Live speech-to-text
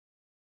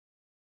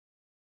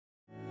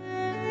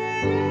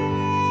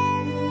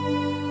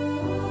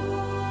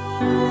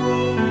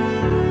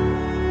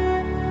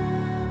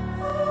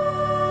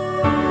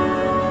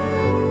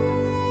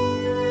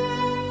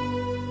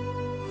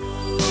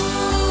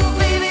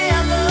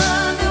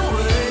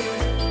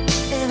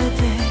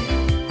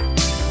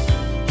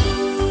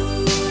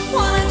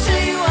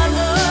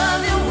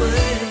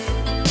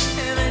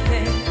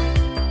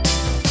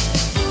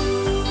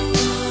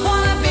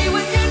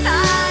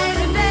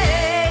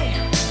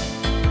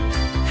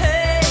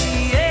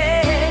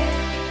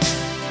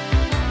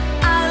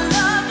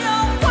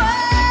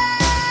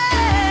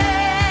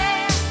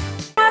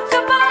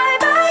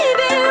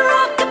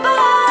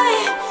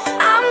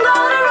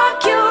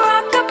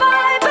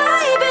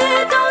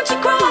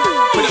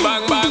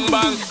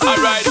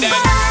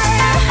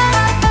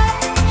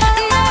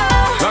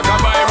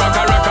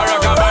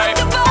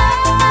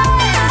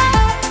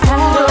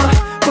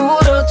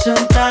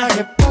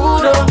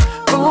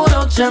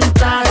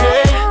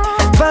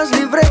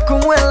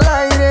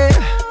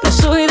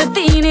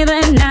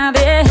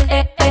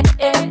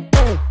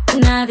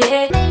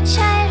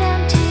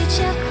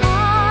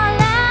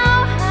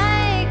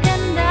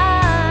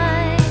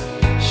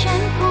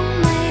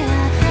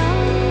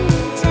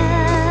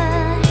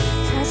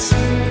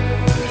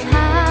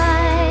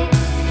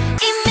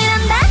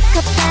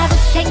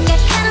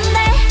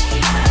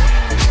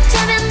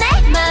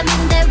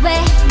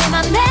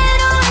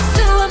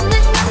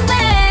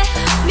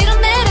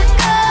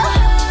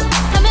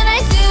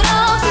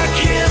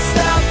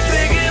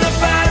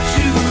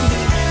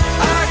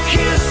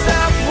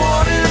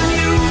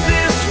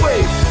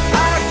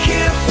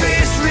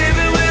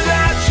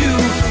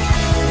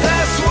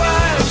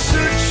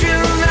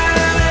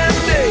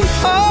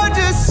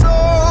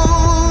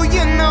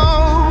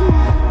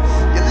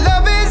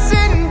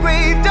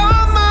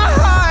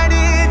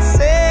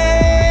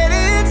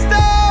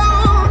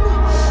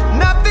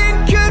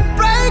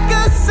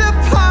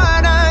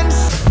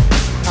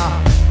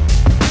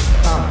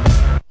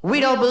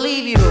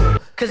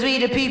Cause we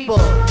the people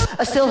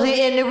are still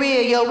here in the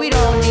rear, yo, we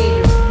don't need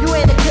you. You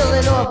ain't a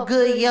killing off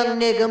good young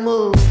nigga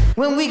move.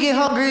 When we get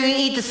hungry, we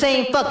eat the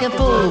same fucking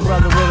food.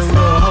 Brother,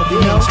 hope you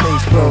know.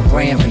 Space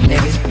program for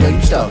niggas, yo,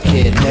 you stuck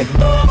kid, nigga.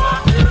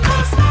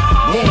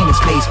 There ain't a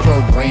space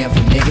program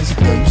for niggas,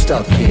 yo, you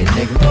stuck kid,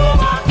 nigga.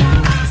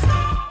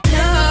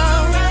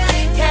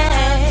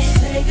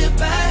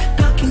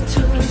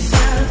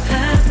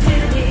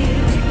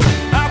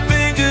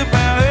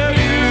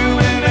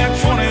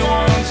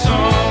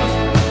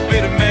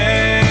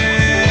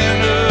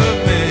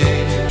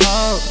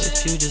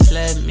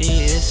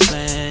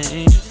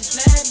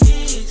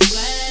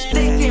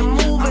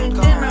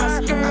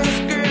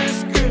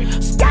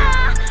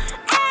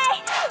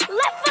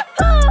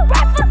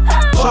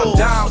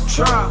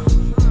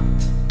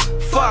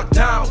 Fuck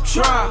down,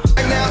 try.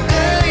 Now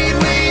ain't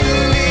we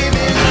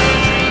living?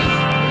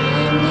 I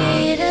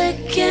need a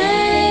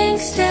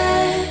gangster.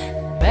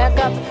 Back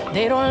up,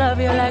 they don't love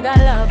you like I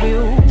love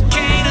you.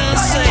 Can't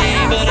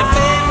say, but if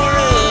it were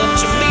up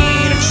to me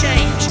to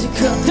change, To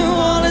cut through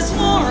all this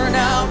worn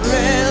out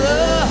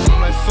leather.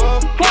 I'm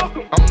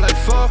like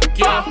fuck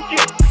yeah.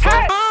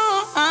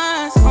 All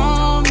eyes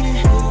on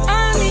me,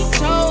 I need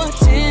your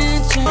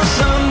attention.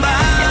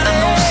 somebody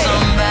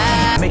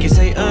make you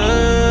say,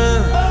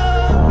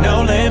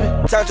 no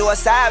limit. Turn to a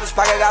savage,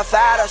 pocket got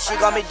fatter, she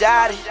call me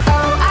daddy. Oh,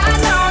 I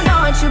don't know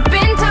what you've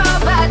been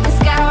told, but this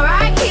guy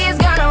right here's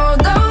gonna rule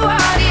the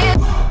world, yeah.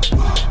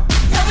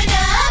 Coming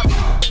up,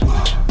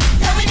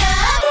 coming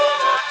up.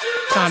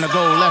 Trying to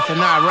go left and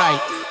not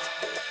right.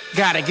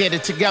 Gotta get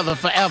it together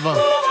forever.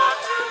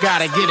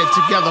 Gotta get it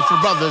together for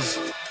brothers.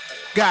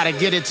 Gotta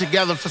get it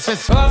together for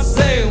sisters. I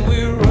say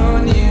we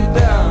run you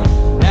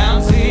down,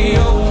 down to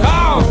your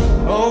car,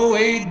 oh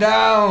way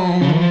down.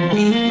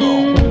 We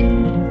go.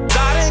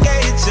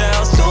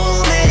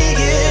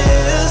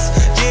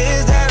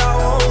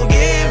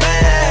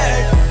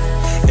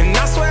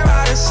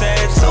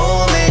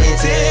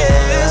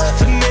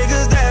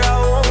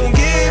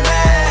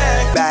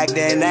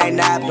 Then they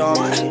napped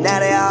on me. Now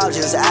they all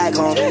just act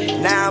on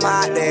me. Now I'm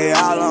out there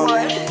all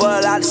on me. Pull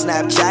out the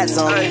Snapchats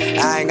on me.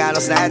 I ain't got no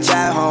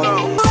Snapchat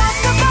home.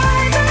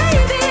 Rockabye,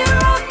 baby,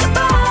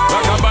 rockabye.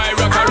 Rockabye,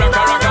 rockabye,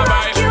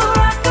 rockabye. You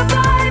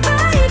rockabye,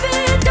 baby,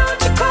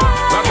 don't you cry.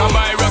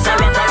 Rockabye,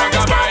 rockabye,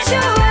 rockabye.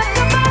 You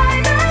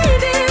rockabye,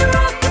 baby,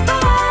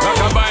 rockabye.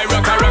 Rockabye,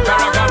 rockabye,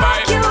 rockabye.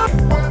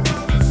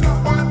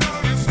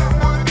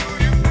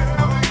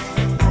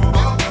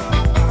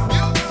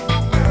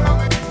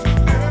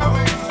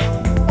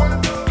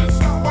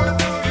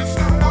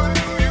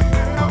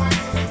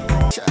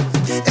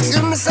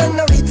 Excuse me,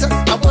 señorita,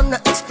 I wanna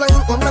explain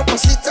una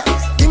cosita.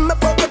 Dime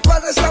por qué tú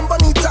eres tan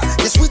bonita.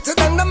 You're sweeter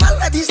than the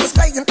melodies that's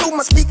playing through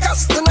my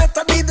speakers. Tonight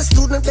I be the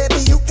student,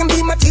 baby, you can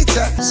be my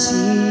teacher.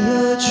 See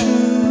your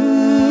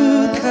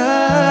true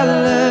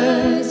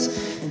colors,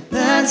 and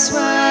that's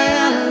why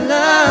I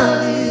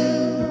love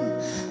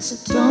you. So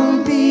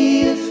don't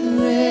be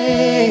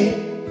afraid.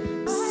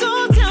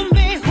 So tell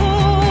me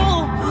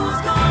who's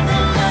gonna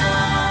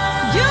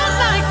love you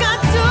like I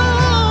do?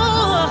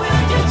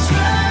 Will you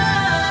try?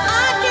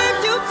 I give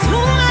you to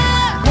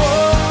it.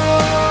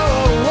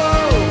 Whoa,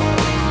 whoa.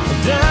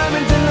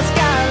 Diamonds in the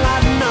sky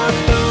lighting up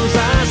those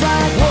eyes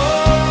like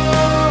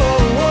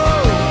whoa,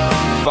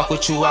 whoa. Fuck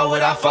with you, why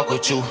would I fuck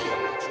with you?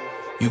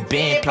 You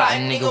been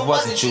plotting, nigga,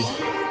 wasn't you?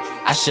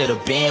 I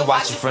should've been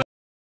watching from.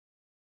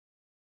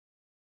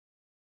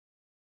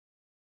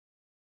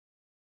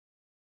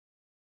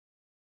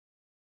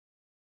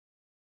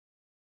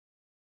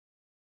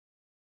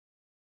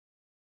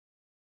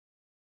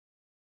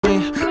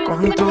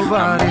 Con tu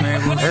body,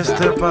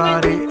 este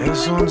party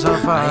es un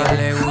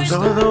safari.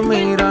 Todos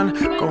miran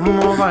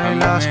cómo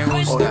bailas.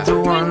 Hoy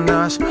tú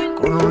andas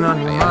con un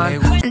animal.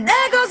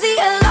 There goes the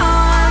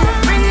alarm,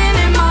 ringing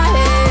in my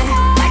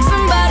head. Like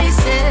somebody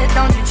said,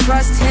 don't you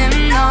trust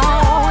him, no.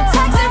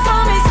 Texting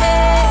from his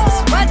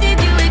ex, what did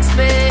you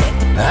expect?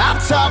 I'm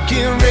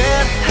talking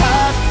red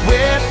hot,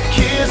 wet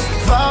kiss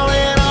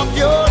falling off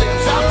your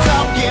lips. I'm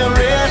talking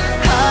red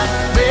hot,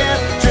 red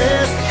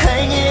dress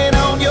hanging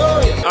on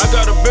your hips. I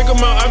got a big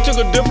amount, I took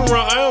a different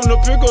route. I am the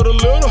pick of the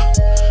little.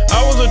 I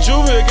was a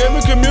juvie, it gave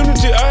me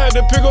community. I had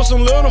to pick up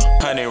some little.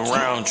 100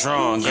 round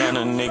drum, got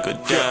a nigga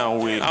down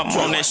with. I'm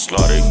on that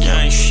slaughter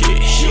gang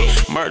shit,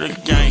 murder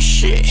gang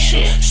shit,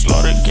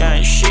 slaughter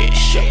gang shit.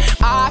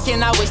 I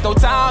cannot waste no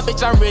time,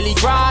 bitch, I'm really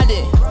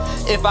grinding.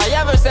 If I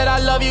ever said I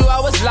love you, I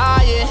was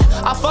lying.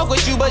 I fuck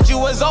with you, but you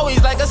was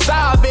always like a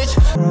side bitch.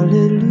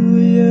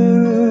 Hallelujah,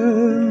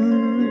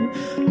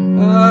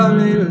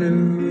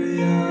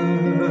 hallelujah,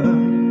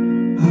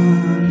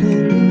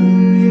 hallelujah.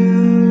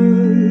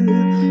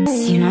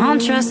 You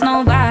don't trust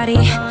nobody.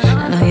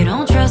 I know you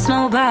don't trust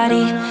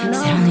nobody.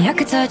 Said only I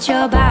could touch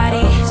your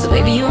body. So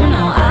baby, you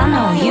know, I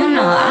know, you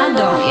know, I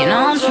don't. You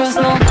don't trust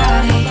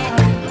nobody.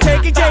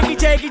 Take it, take it,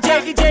 take it,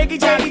 take it, take it,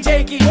 take it,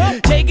 take it.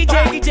 Take it,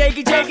 take it, take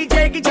it, take it,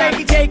 take it, take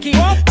it, take it.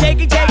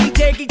 Take it, take it,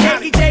 take it,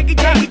 take it, take it,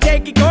 take it,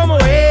 take it. Como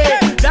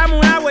es? Dame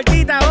una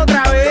vueltita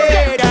otra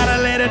vez. Got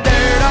a little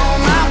dirt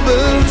on my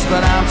boots,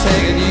 but I'm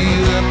taking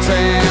you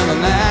uptown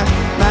tonight.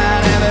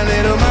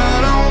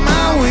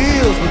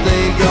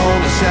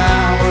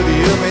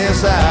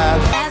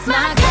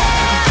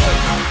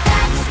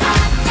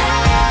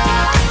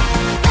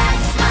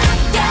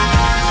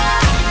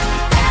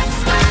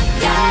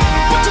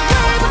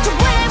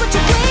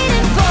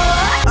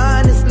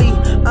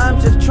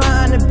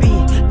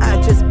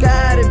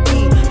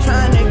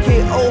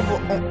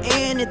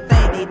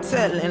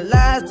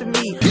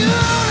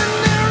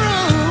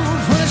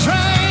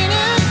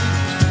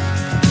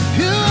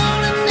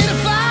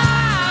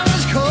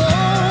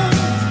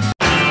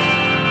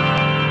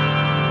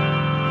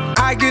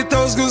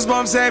 those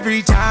goosebumps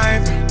every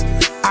time.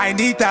 I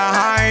need the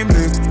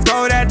Heimlich,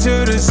 throw that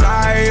to the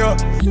side.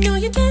 You know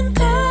you can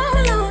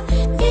call on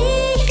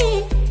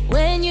me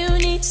when you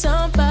need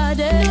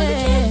somebody. You know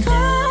you can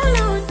call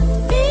on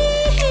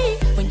me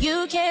when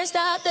you can't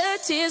stop the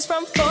tears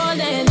from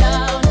falling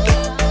down.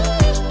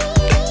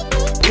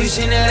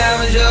 Wishing that I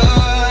was your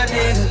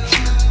nigga.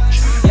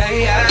 Yeah,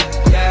 yeah,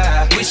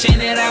 yeah. Wishing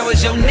that I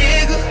was your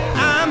nigga.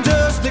 I'm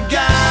just the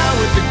guy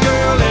with the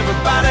girl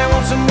everybody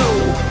wants to know.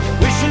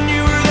 Wishing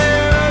you were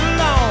there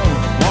alone,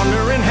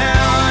 wondering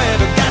how I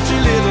ever got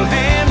your little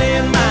hand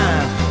in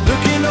mine.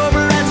 Looking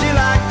over at you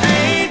like,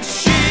 ain't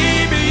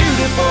she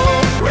beautiful?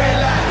 Red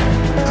light,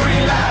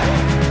 green light.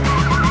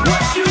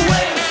 What you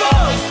waiting for?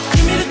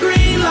 Give me the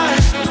green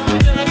light,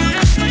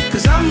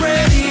 'cause I'm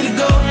ready to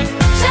go.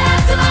 Shout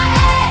out to my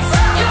ex,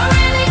 you're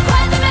really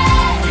quite the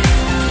man.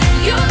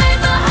 You made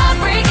my heart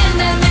break and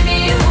that made me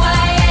who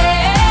I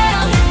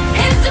am.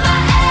 Here's to my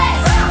ex,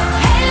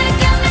 hey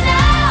look at me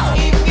now.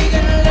 If you're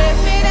gonna let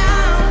me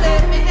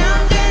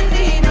down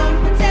gently. Don't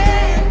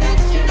pretend that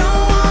you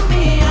don't want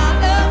me. I'll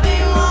love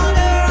you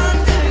water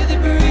under the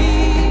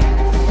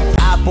breeze.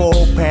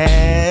 Apple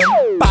pen,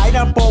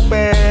 pineapple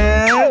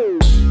pen.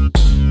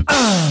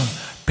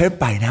 Pen,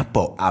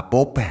 pineapple,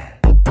 apple pen.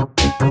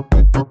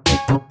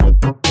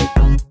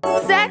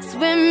 Sex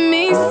with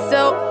me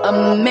so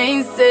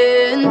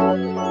amazing.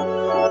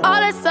 All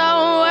this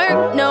all work,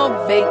 no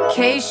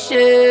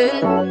vacation.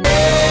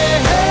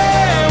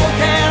 Hey, what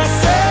can I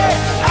say?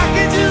 I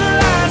can just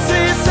lie and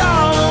say it's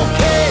all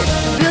okay.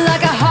 Feel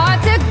like a hard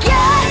to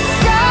get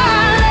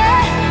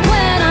started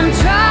when I'm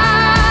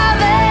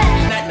driving.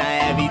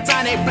 Now every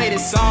time they play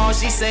this song,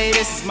 she say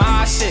this is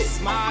my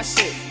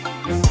shit.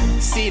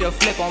 See the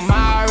flip on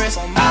my wrist.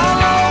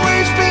 I'll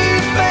always be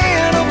a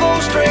fan of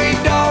old stray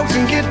dogs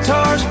and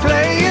guitars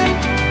playing.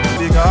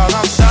 Because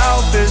I'm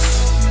selfish,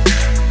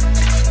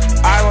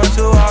 I want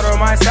to order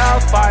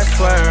myself, I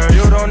swear.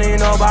 You don't need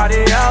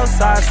nobody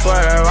else, I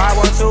swear. I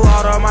want to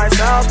order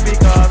myself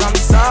because I'm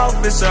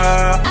selfish.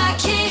 I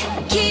can't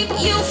keep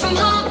you from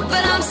home,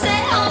 but I'm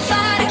set on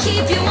fire to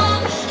keep you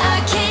warm.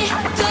 I can't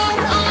go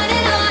on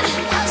and on,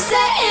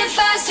 setting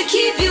fires to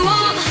keep you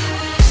warm.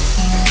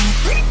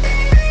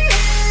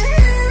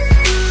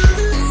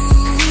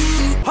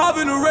 Hop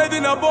in the Wraith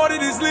and I bought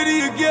it, it's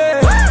Liddy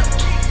again.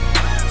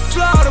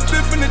 Fly out a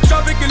bit from the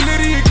tropic and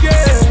Liddy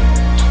again.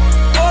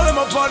 All of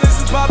my partners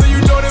is poppin',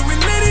 you know that we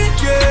Liddy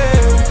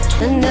again.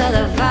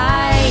 Another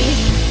fight,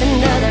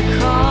 another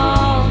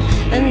call,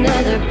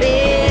 another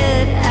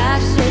bid. I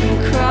shouldn't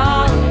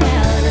crawl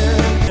out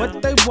of. What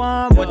they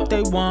want, what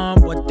they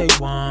want, what they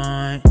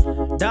want.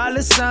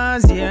 Dollar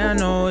signs, yeah, I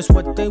know it's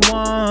what they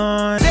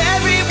want.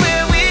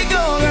 Everywhere we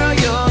go, girl,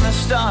 you're the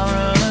star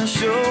of the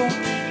show.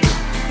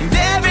 And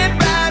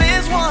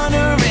everybody's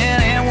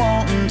wondering and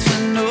wanting to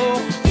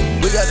know.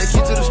 We got the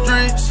key to the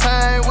streets,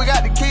 hey, we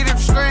got the key to the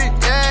street,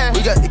 yeah.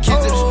 We got the key to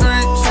the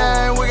streets,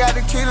 hey, we got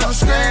the key to the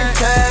street,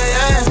 yeah,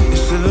 yeah. Your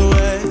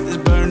silhouette is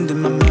burned in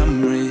my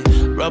memory.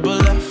 Rubber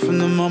left from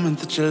the moment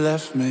that you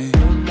left me. No,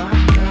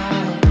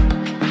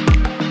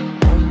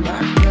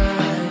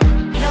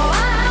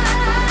 I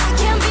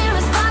can't be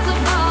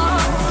responsible.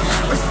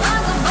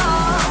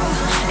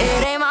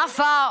 It ain't my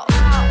fault.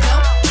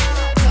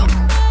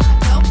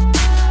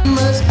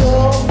 Must go.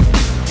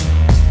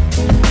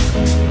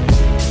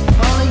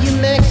 All of you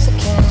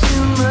Mexicans,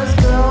 you must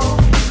go.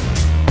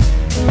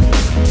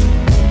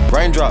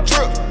 Raindrop,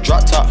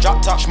 drop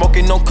top,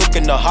 smoking, no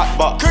cooking, the hot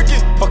pot.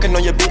 Cooking, fucking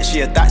on your bitch,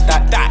 yeah,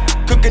 that.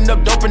 Cooking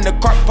up dope in the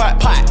crock pot.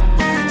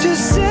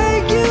 Just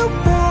say you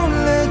won't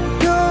let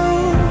go.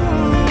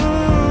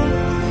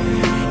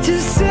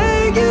 Just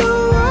say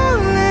you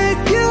won't let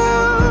go.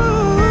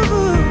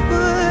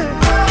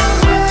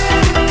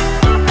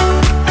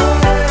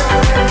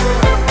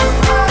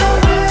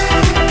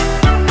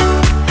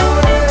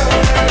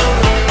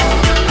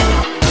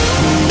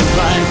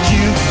 Like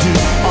you do,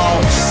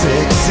 all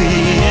sexy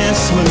and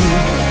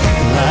smooth.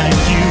 Like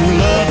you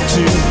love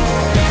to.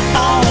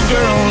 Oh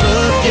girl,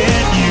 look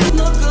at you.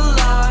 Look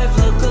alive,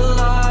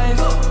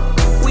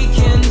 we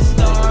can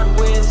start.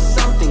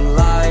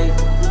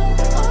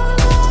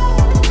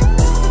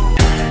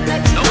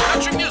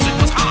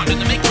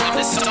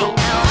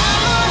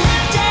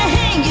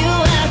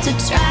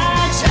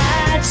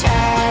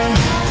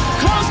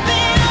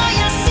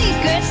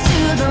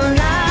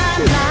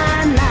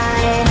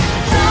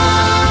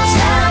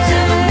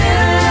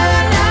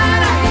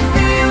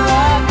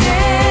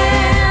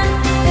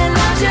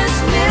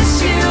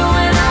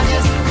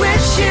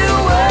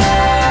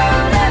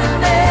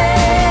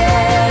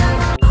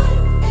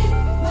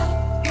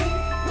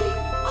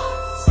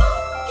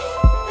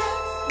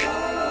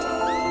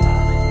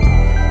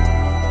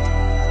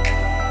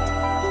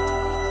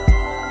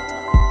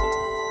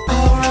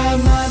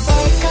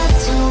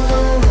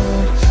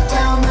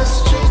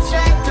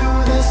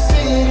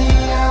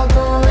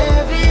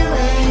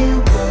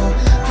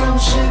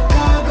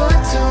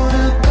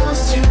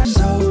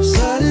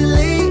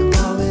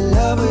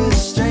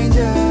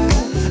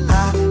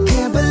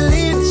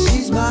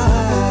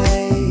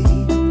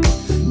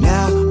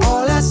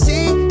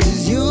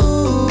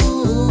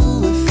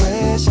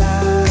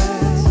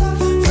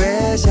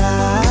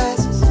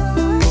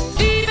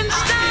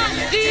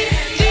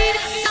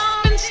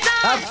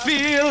 I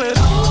feel it. I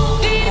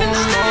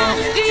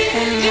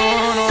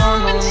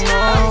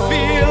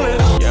feel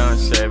it. Young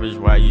Savage,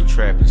 why you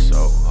trapping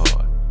so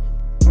hard?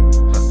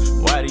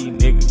 Why these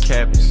niggas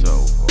capping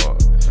so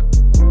hard?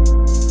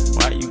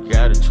 Why you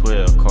got a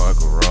 12-car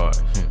garage?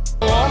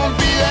 I wanna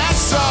be that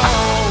song.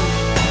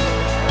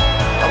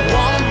 I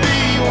wanna be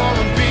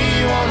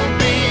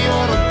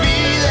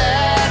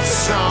that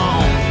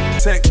song.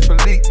 Text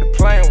Philippe the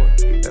plain one,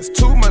 that's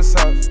too much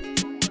sauce.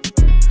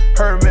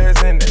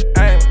 Hermes in the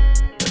aim,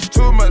 that's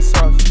too much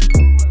sauce.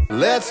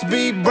 Let's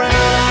be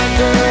brown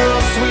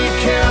girl, sweet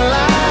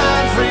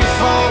Caroline, free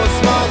fall,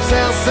 small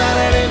town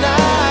Saturday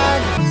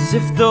night. As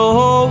if the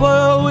whole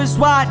world was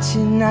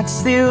watching, I'd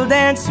still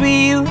dance with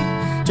you.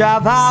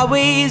 Drive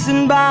highways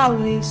and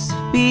byways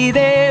to be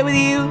there with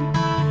you.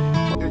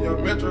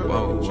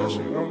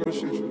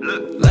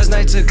 Last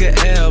night took a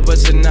L, but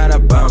tonight I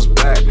bounce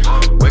back.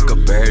 Wake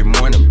up every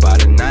morning, by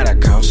the night I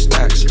count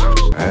stacks.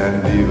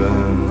 And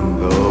even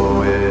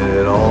though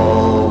it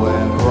all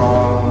went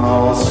wrong,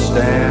 I'll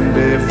stand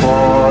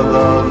before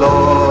the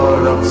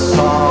Lord of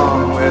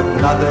song with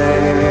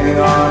nothing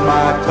on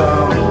my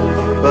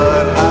tongue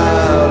but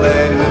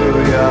hallelujah.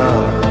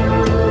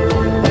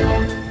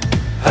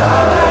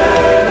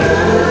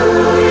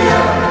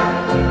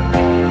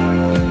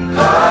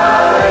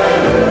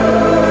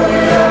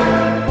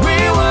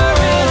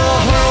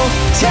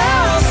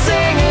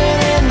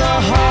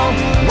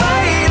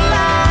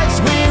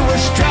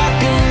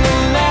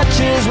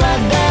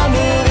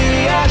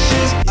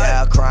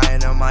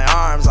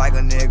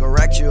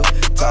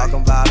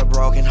 Talking about a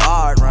broken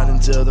heart, running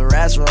to the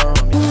restroom.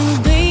 Ooh,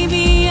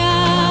 baby,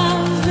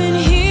 I've been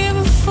here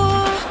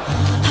before.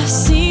 I've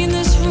seen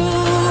this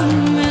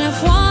room and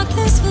I've walked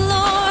this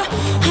floor.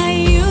 I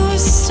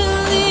used to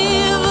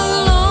live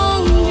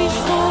alone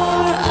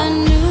before I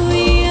knew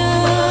you.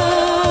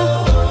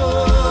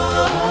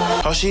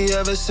 All she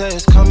ever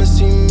says, come and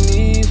see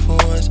me for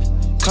once.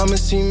 Come and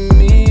see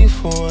me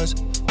for once.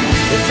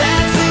 If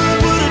that sun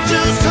would've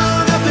just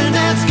hung up in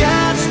that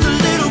sky just a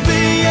little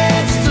bit,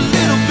 yeah, just a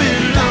little bit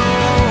longer.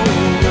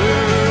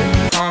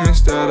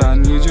 Promise that I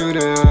need you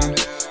there.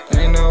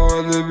 Ain't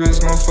no other bitch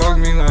gon' fuck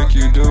me like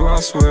you do,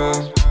 I swear.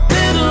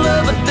 Middle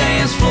of a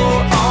dance floor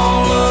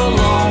all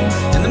alone,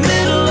 in the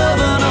middle of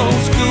an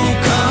old school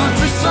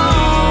country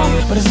song.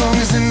 But as long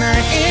as the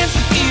night ends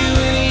with you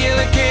in a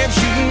yellow cab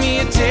shooting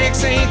me a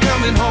text, ain't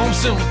coming home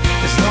soon.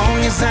 As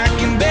long as I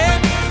can bet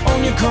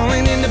on you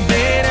calling in the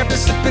bed after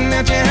slipping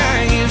out your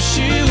high heel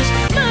shoes.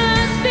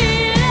 Must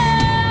be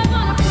love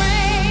on a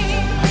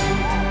plane.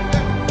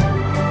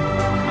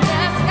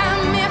 That's got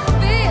me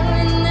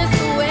feeling this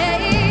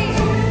way.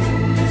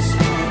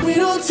 We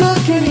don't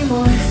talk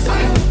anymore.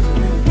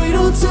 We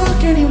don't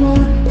talk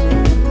anymore.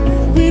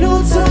 We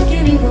don't talk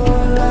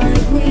anymore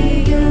like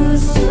we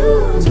used to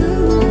do.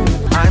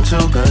 I'm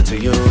too good to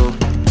you.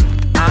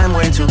 I'm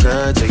way too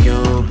good to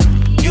you.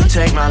 You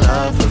take my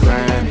love for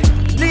granted.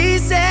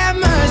 Please have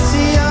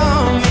mercy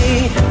on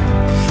me.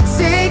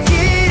 Take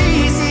it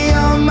easy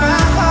on my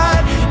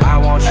heart. I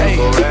want you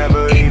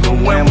forever,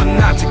 even when we're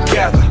not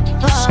together.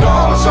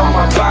 Scars on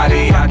my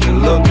body, I can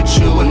look at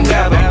you and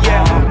never.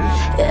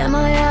 Am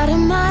I out of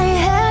my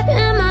head?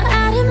 Am I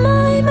out of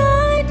my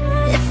mind?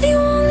 If you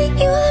only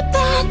knew the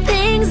bad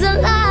things I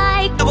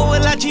like. Never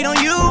will I cheat on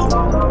you.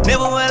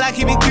 Never will I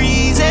keep it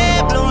greasy.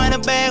 Blowing a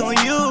bag on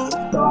you.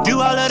 Do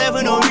all of that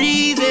for no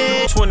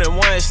reason.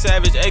 21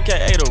 Savage,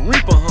 aka the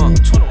Reaper, huh?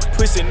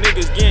 Pussy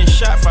niggas getting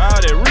shot for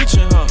all that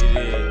reaching, huh?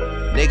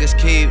 Niggas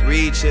keep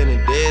reaching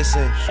and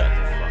dissing.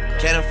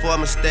 Can't afford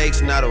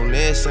mistakes, not on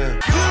this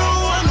end. You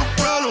don't want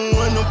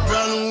no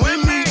problem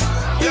with me.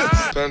 Yeah.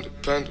 Panda.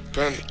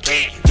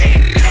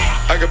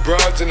 I got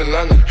broads in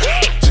Atlanta.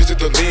 Just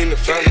to lean the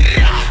family.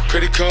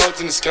 Credit cards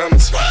in the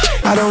scammers.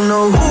 I don't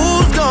know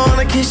who's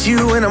gonna kiss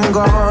you when I'm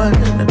gone,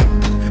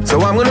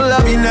 so I'm gonna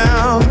love you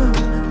now,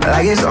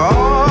 like it's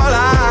all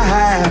I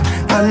have.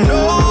 I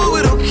know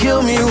it'll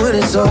kill me when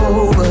it's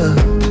over.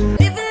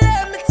 If you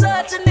let me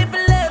touch and if you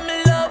let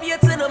me love you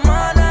till the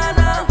morning.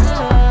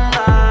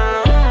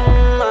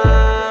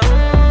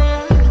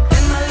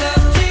 And my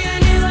love to you,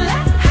 you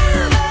let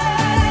her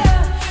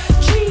better.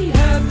 Treat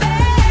her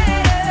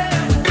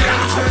better.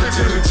 Turn it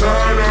to the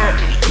turn up.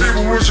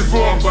 People wishing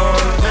for a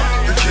burner.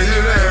 The kid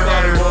and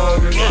everybody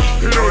wanting.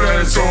 You know that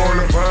it's all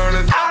the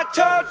burning. I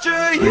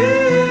torture you.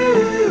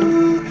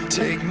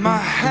 Take my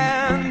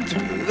hand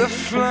through the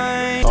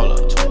flame. Hold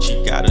up,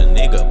 she got a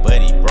nigga,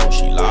 but he broke,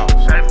 she lost.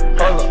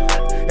 Hold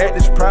up, at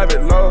this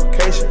private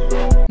location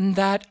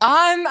that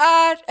I'm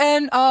at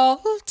an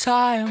all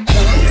time.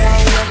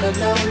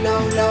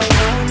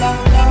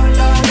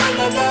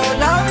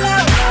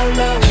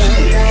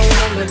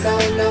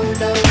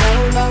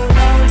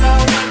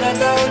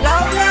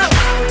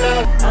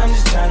 I'm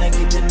just trying to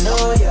get to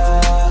know ya,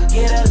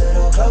 get a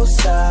little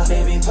closer,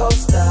 baby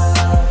post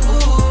up.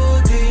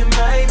 Ooh, do you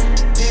mind,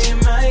 do you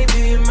mind, do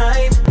you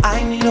mind?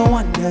 I need a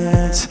one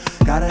dance,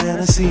 got a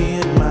Hennessy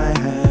in my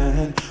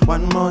hand.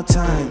 One more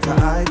time till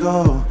I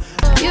go.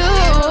 You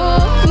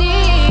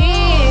need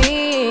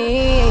me.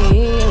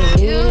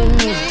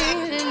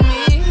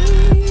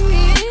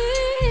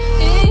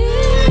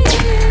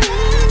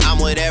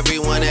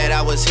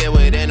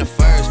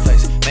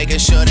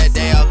 sure that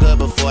they all good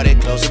before they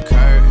close the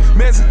curve.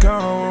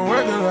 Mexicano,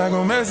 working like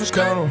a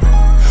Mexicano.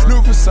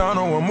 New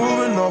persona, we're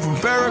moving on from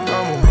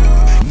Ferragamo.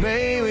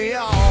 May we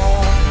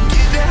all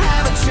get to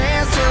have a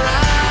chance to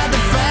ride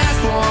the fast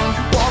one.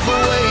 Walk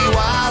away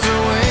wiser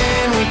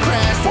when we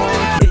crash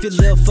one. If you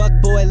little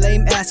fuckboy,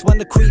 lame ass,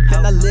 wanna creep,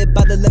 and I live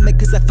by the limit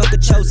cause that fucker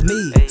chose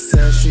me.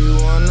 Said she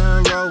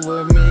wanna roll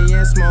with me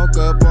and smoke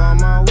up all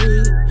my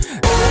weed.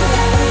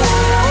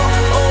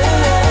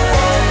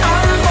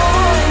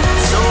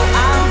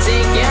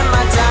 Taking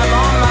my time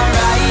on my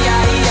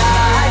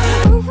ride.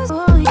 Rufus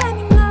boy, let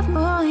me love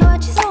boy,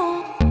 what you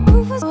want?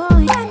 Rufus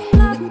boy, let me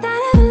love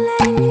without ever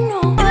letting you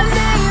know. In the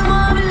name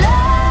of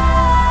love,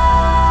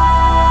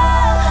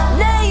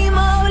 name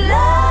of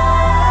love.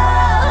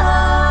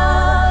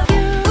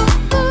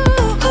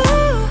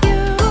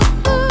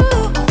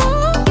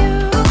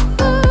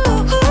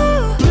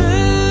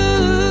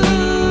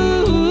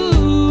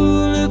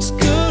 Blue looks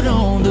good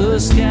on the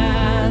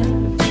sky.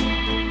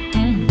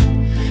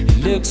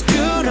 Looks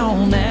good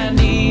on that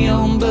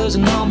neon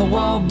buzzing on the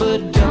wall,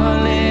 but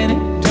darling, it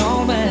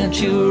don't let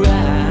you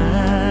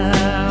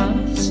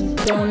rise.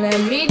 Don't let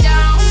me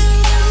down.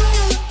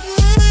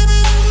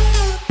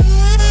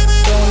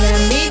 Don't let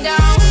me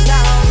down,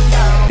 down,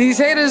 down. These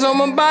haters on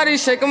my body,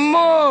 shake them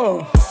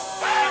more.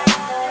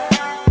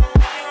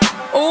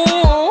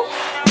 Ooh.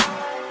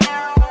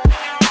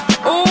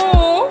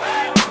 Ooh.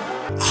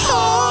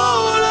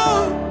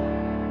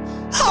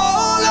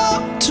 Hold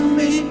up to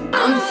me.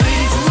 I'm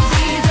free to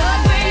be the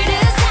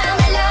greatest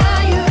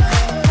liar.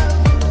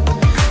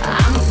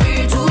 I'm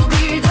free to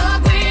be the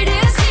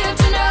greatest here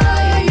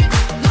tonight.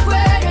 The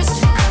greatest,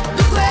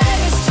 the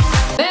greatest.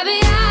 Baby,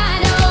 I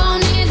don't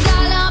need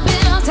dollar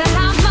bills to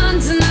have fun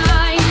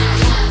tonight.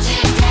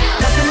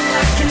 Nothing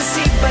I can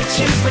see but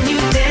you when you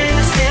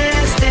dance,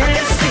 dance,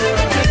 dance. Feel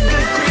good,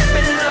 good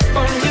creeping up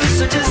on you,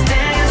 so just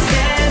dance,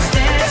 dance,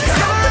 dance.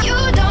 You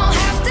don't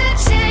have to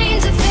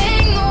change a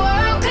thing, the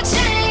world could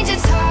change,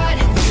 it's hard.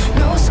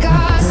 No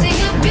scars, say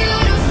you're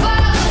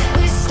beautiful.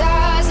 We're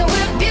stars and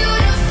we're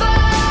beautiful.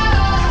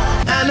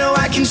 I know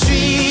I can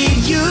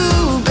treat you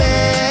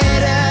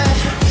better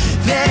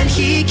than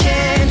he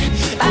can.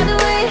 By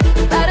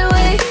the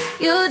way,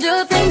 you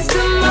do things to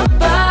my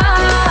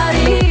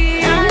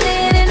body. I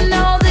didn't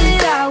know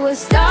that I was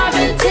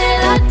starving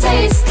till I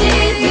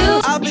tasted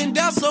you. I've been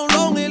down so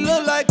long, it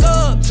look like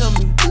up to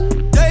me.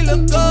 They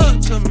look up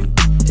to me.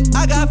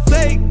 I got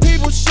fake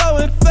people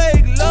showing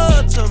fake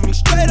love to me.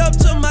 Straight up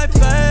to my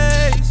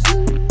face.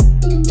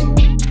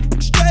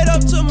 Straight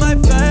up to my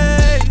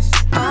face.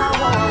 I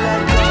won't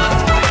let go.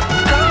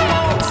 Come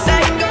on,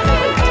 say go.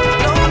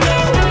 No, no,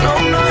 no,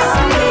 no.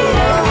 I need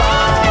a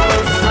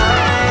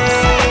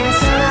lifeline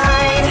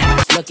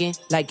tonight. Looking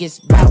like it's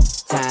about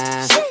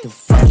time to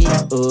fuck it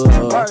up.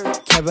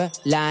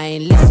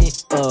 Caroline,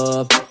 listen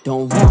up.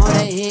 Don't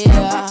wanna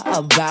hear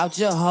about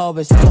your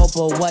horoscope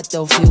or what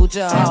the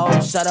future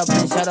holds. Shut up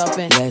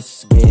and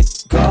let's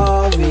get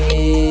gory,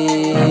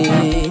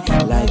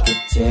 like a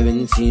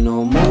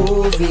Tarantino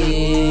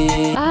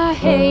movie. I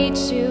hate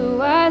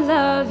you, I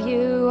love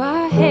you,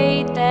 I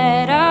hate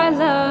that I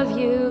love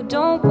you.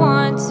 Don't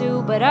want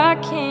to, but I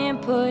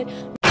can't put.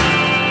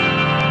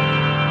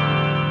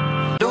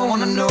 Don't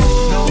wanna know,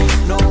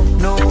 no,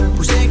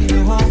 who's taking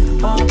you home,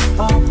 home,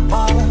 home,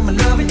 home. I'm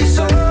loving you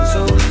so,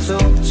 so, so,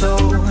 so.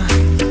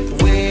 The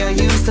way I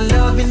used to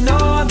love you, no,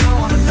 I don't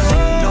wanna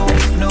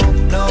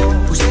know,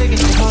 who's taking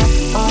you home,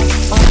 home,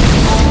 home,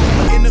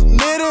 home. In the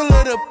middle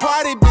of the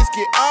party, bitch,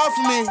 get off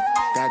me.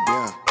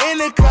 Goddamn. In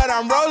the cut,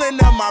 I'm rolling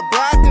up my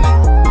broccoli.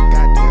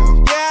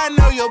 Goddamn. Yeah, I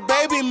know your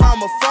baby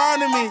mama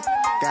fond of me.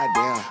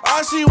 Goddamn.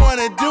 All she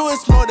wanna do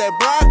is smoke that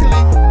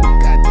broccoli.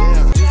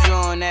 Goddamn. Juju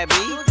on that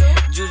beat,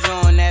 juju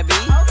on that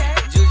beat,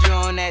 juju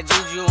on that,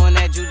 juju on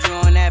that, juju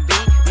on that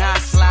beat. Now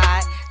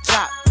slide,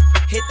 drop,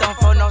 hit them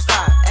for no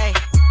stop, ayy.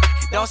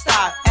 Don't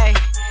stop, ayy.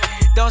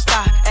 Don't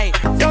stop, ayy.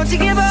 Don't you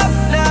give up,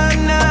 nah,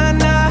 nah,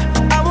 nah.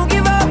 I won't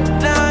give up,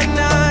 nah,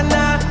 nah,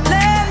 nah.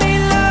 Let me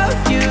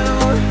love you,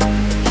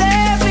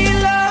 let me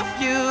love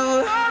you.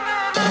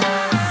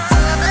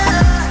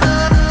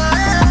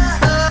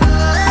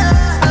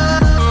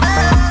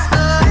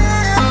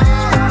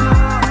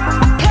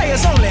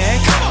 Players only,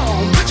 come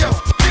on, put your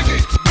pinky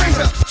rings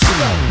up to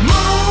the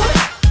moon.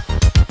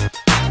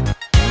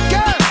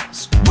 Girls,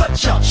 what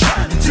y'all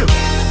trying to do?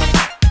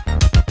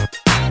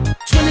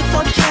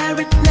 24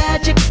 karat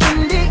magic in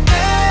the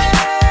air.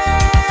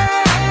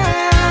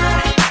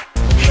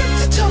 Head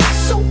to toe,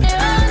 so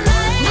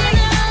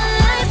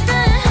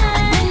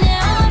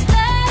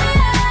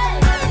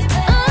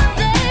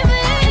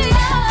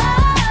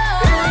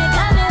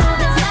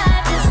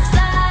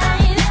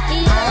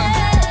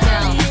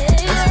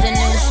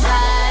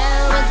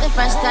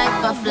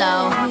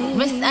flow.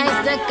 Wrist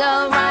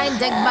icicle, ride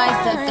deck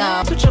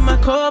bicycle. Switch on my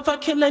core if I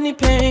kill any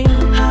pain.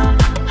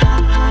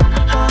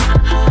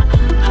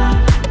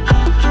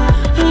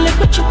 Look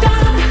what you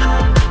done.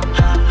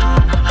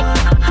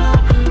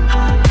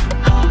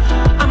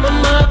 I'm a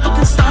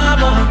motherfucking star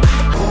boy.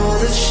 Pull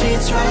the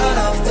sheets right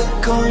off the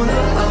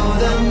corner of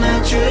the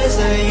mattress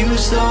that you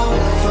stole.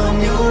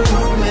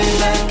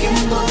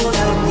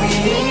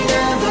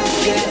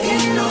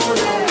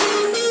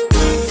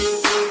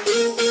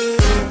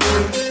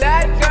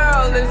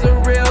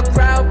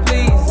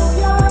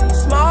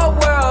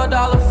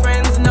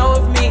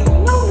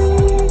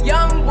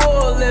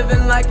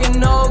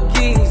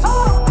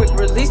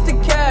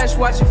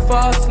 watch it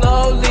fall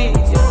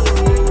slowly.